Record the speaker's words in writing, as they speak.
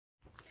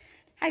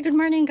Hi, good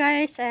morning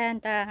guys, and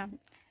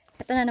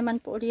ito na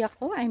naman po uli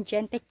ako. I'm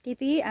Gentech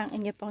TV, ang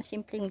inyo pong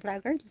simpleng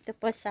vlogger dito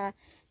po sa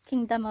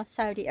Kingdom of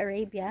Saudi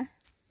Arabia.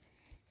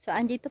 So,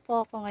 andito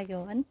po ako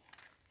ngayon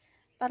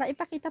para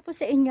ipakita po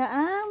sa inyo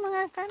ang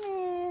mga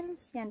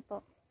camels. Yan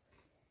po.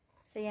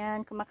 So,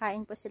 yan,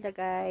 kumakain po sila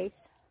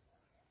guys.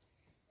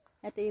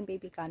 Ito yung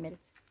baby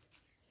camel.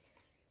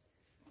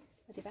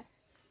 O, diba?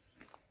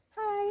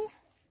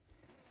 Hi!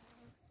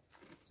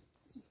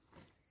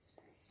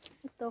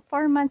 Ito,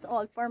 4 months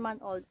old.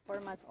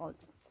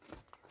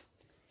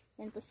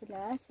 Yan po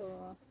sila.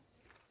 So,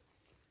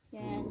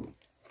 yan.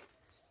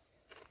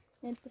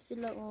 Yan po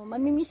sila. Oh.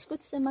 Mamimiss ko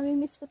itong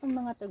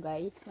mga to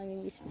guys.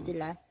 Mamimiss ko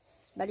sila.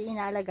 Bali,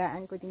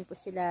 inaalagaan ko din po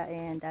sila.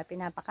 And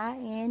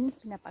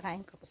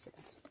pinapakain ko po sila.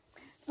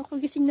 Ako,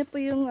 gising na po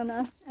yung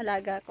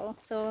alaga ko.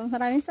 So,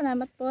 maraming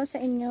salamat po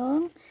sa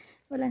inyong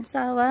walang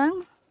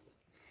sawang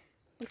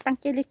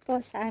tangkilik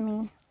po sa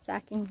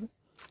aking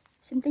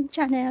simpleng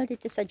channel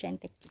dito sa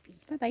Gentech TV.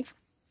 Bye-bye!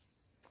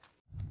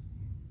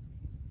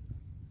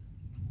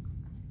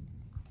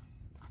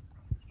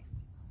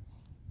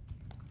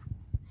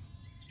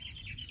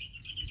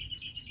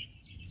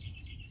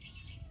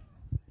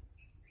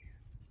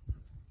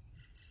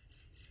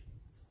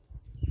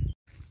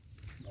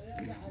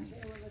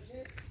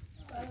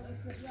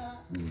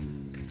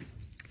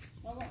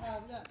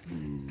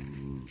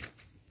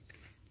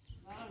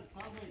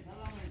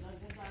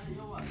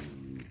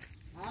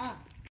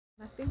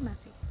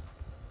 Mafi.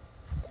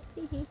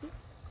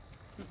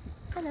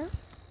 Hello.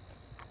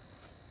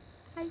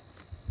 Hi.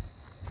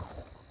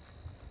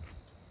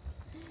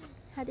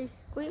 Hadi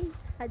quiz.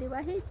 Hadi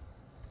wahid.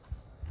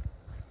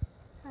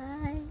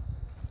 Hi.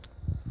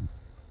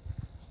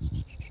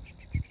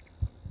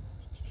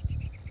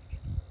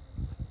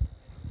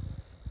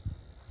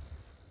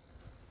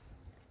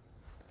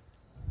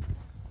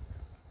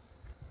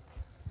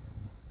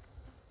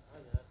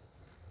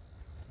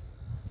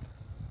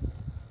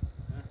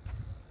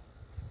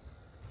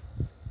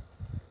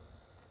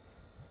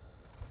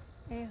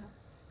 Yeah.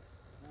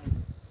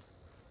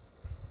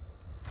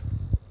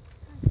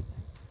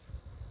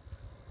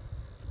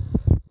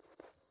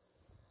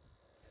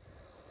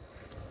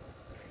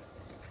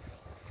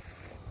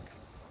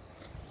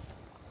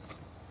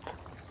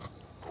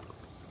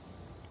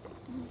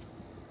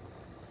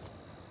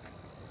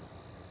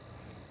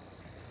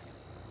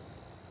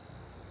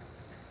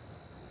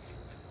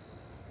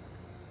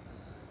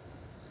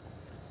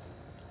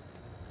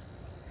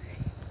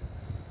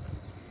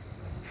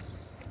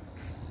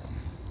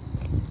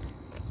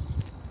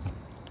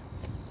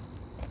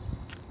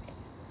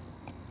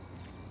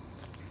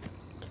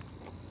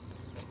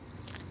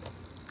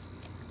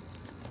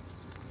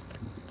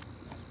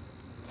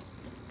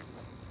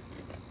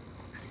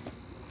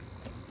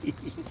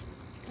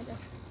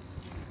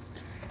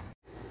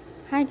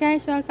 Hi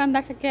guys, welcome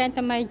back again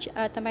to my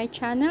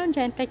channel,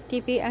 Gentech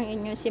TV, ang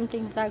inyong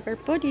simpleng vlogger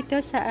po dito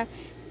sa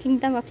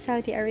Kingdom of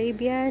Saudi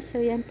Arabia.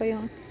 So yan po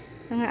yung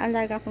mga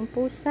alaga kong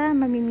pusa.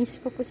 Mamimiss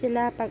ko po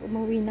sila pag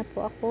umuwi na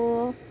po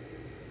ako.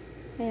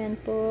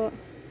 Ayan po.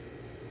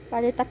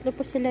 Bali, 3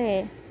 po sila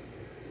eh.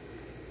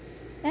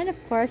 And of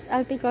course,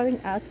 I'll be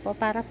going out po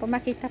para po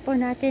makita po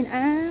natin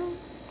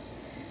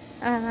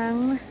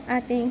ang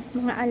ating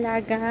mga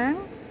alagang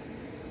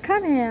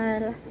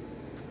camel.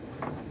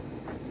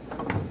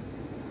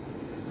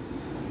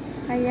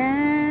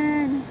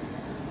 Ayan.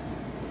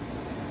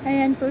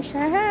 Ayan po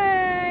siya.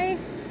 Hi!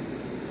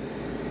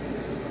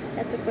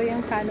 Ito po yung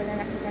camel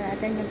na nakita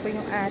natin. Yan po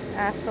yung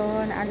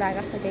aso na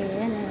alaga ko din.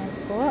 Ayan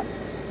po.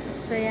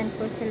 So, ayan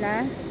po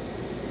sila.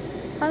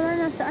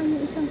 Hala, nasaan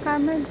yung isang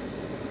camel?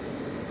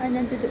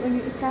 Nandoon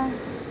yung isa.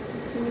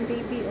 Yung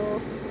baby, oh.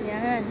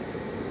 Ayan.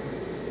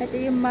 Ito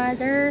yung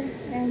mother.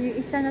 Ayan, yung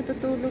isa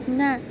natutulog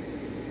na.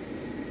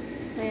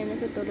 Ayan,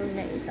 natutulog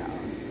na isa,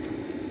 oh.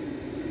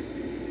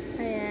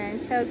 Ayan.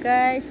 So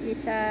guys,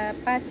 it's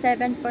past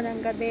 7 po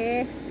ng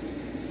gabi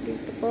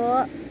dito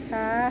po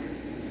sa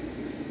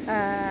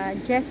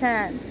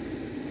Jesan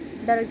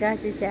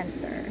Dalgazi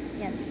Center.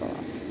 Yan po.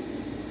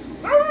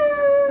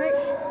 Ay!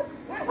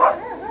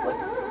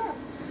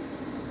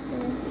 So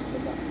yan po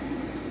sila.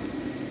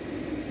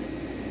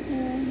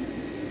 Ayan.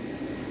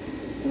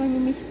 So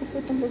mamimiss ko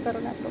po itong lugar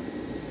na to.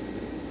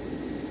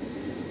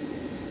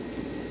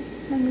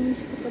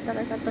 Mamimiss ko po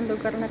talaga itong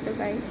lugar na to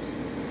guys.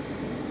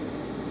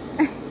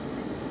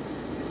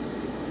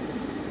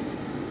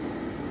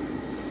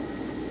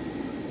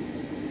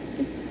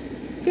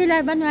 في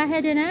لبن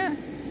واحد هنا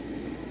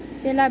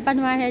في لبن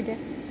واحد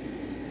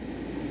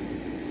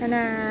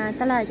أنا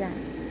ثلاجة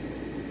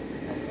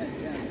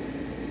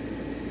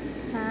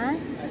ها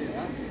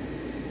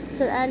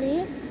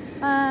سؤالي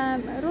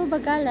روبا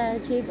قال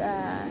جيب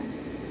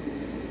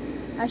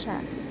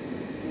عشاء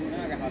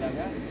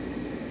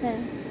لا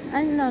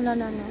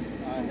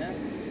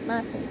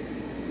ما في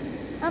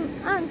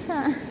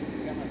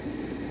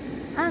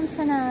أمس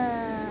أنا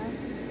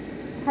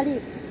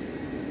حليب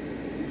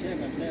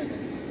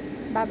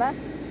Baba?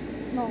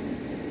 No.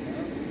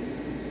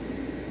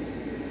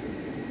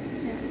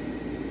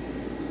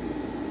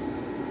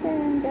 So,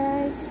 yan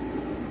guys. guys.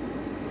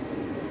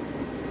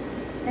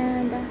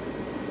 And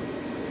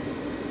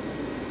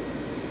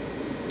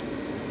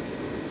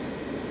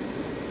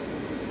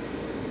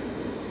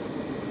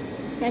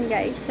yan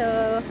guys, so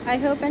I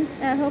hope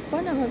po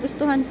na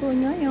magustuhan po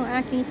nyo yung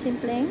aking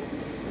simpleng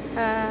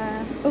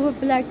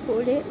vlog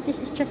po ulit. This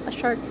is just a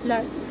short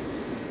vlog.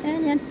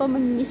 And yan po,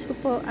 mamimiss ko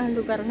po ang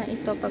lugar na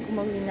ito pag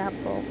umuwi na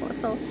po ako.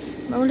 So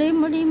muli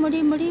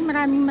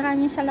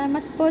maraming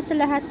salamat po sa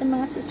lahat ng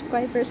mga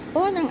subscribers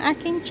po ng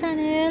aking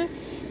channel.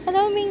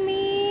 Hello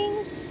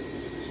Mingmings,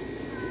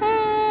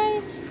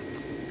 hi,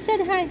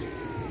 said hi,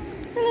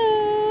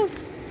 hello,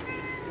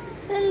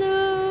 hello,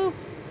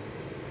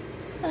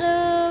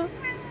 hello.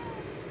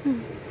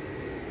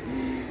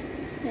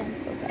 Yan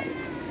po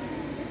guys,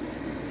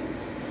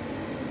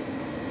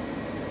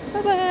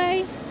 bye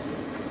bye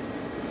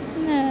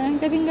na,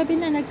 gabing-gabi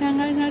na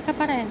nagngangal-ngal ka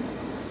pa rin.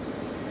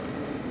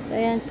 So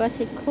yan po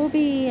si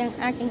Kobe, ang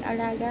aking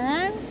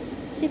alaga,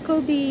 si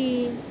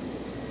Kobe.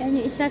 Yan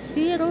yung isa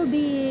si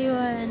Ruby.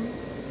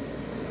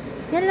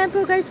 Yan lang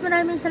po guys,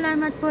 maraming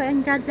salamat po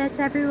and God bless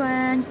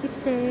everyone, keep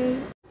safe.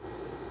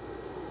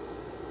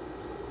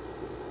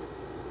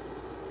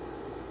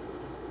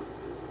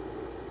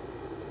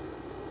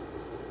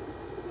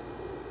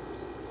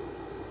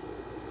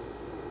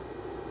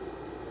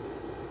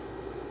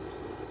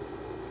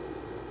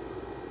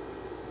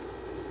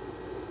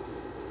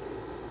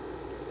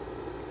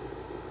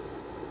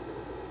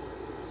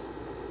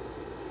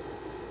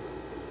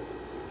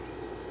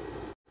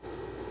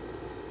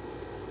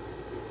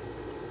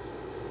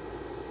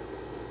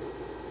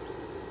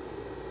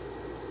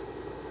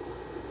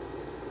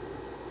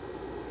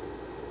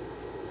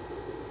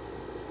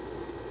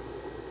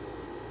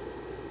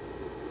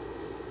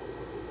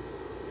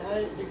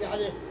 هاي دق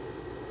عليه.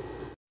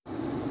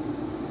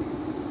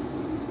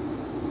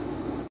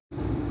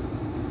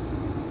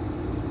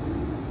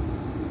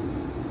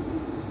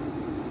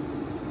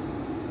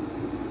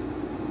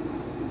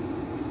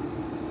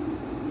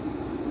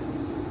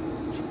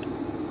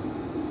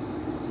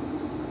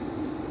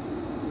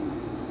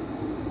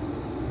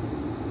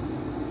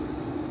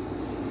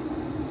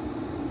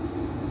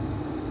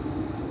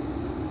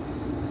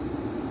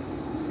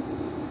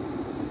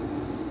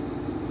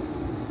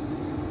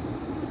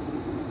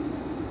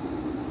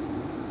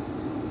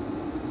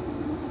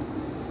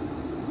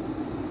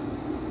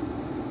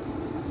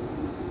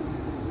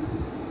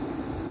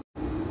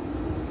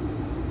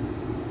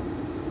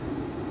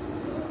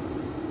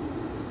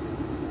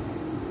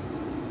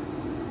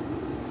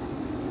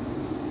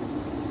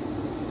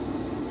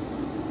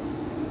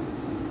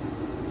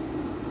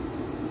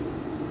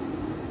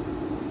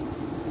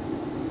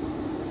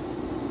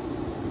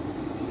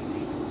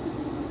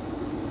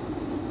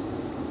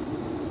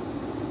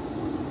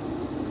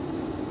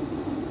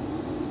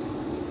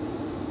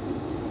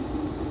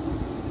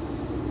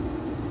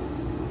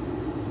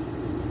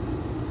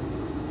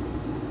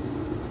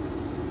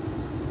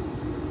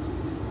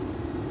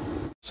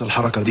 بص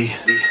الحركة دي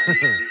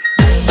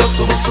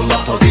بص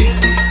اللقطة دي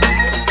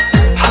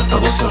حتى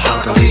بص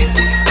الحركة دي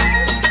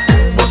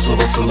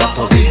بص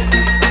اللقطة دي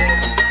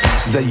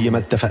زي ما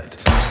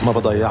اتفقت ما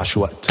بضيعش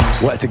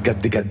وقت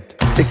الجد جد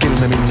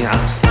الكلمة مني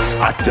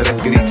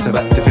عالتراك جريت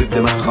سبقت في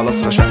الدماغ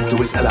خلاص رشقت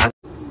واسأل عن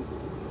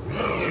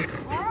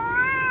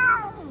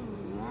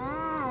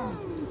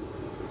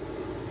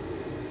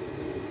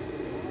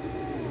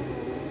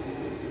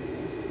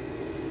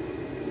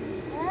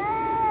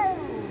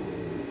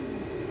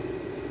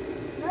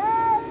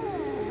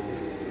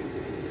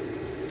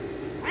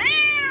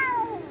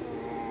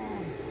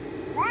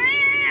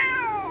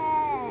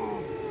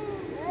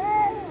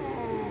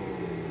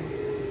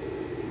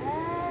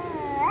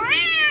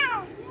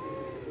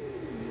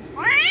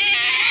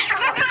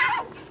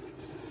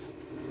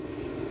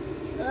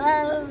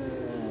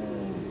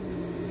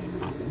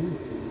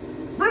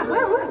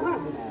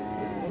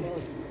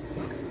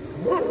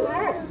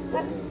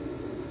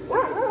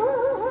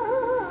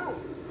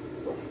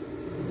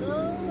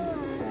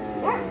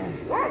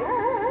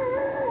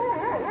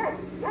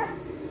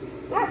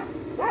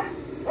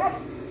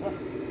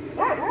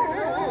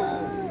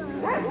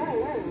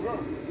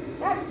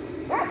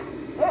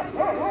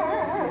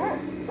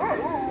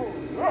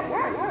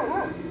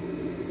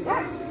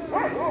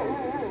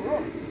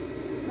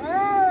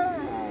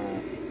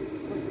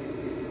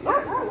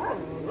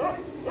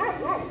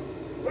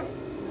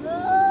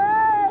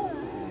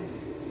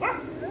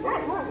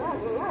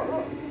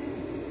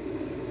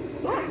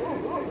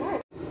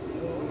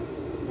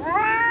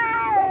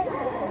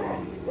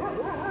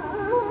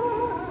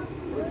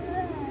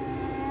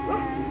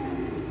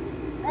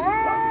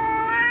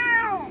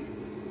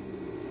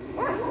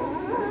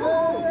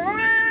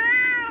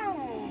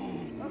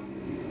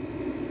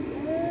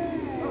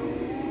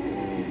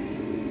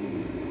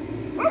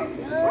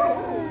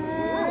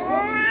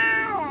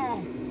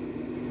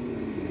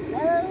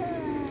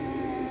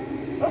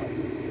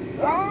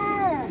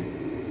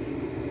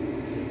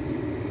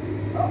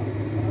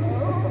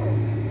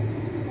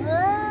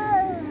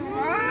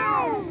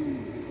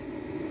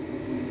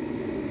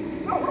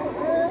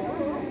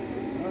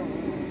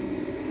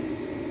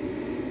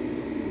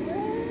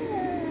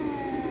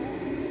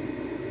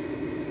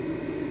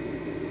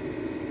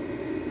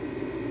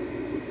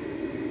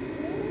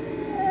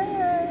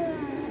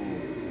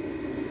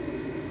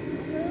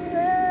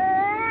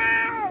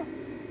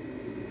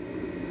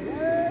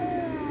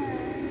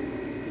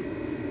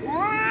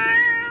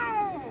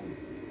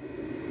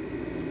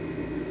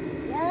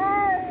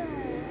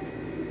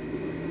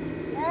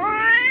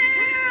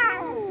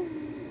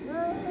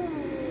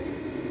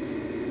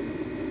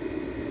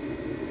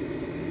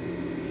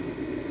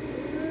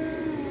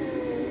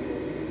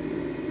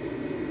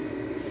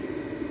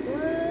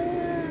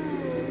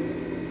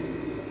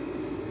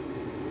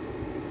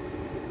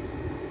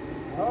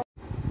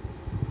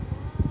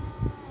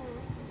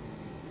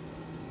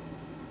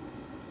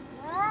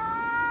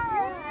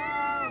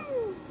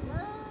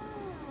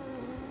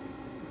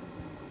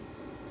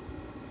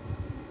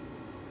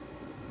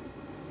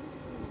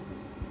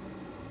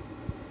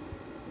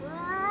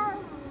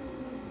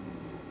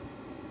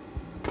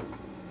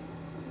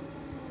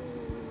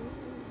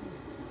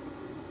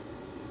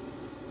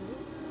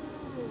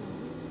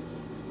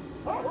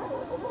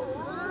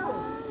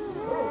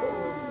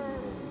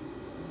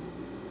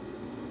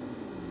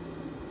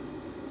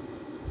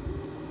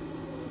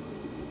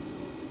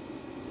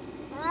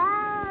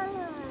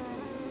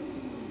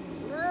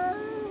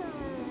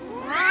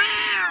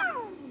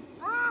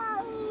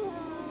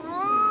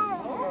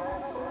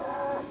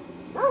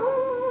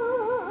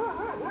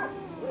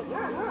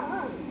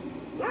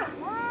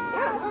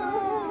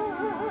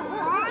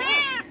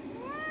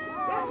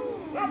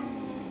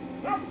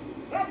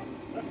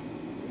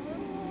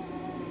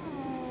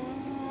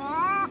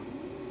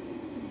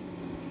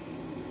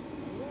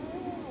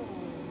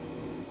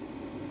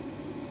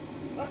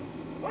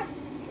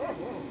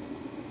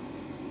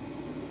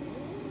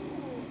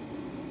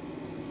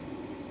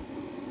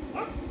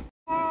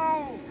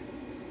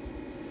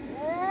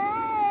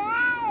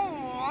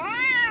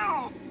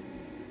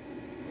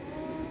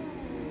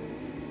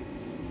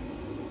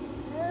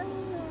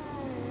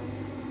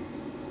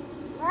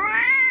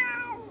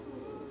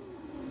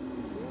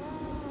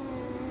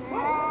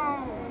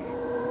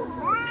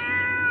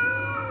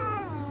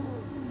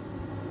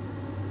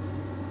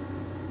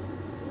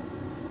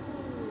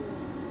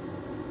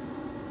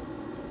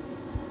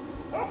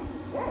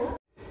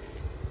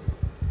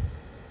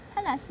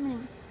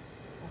Jasmine.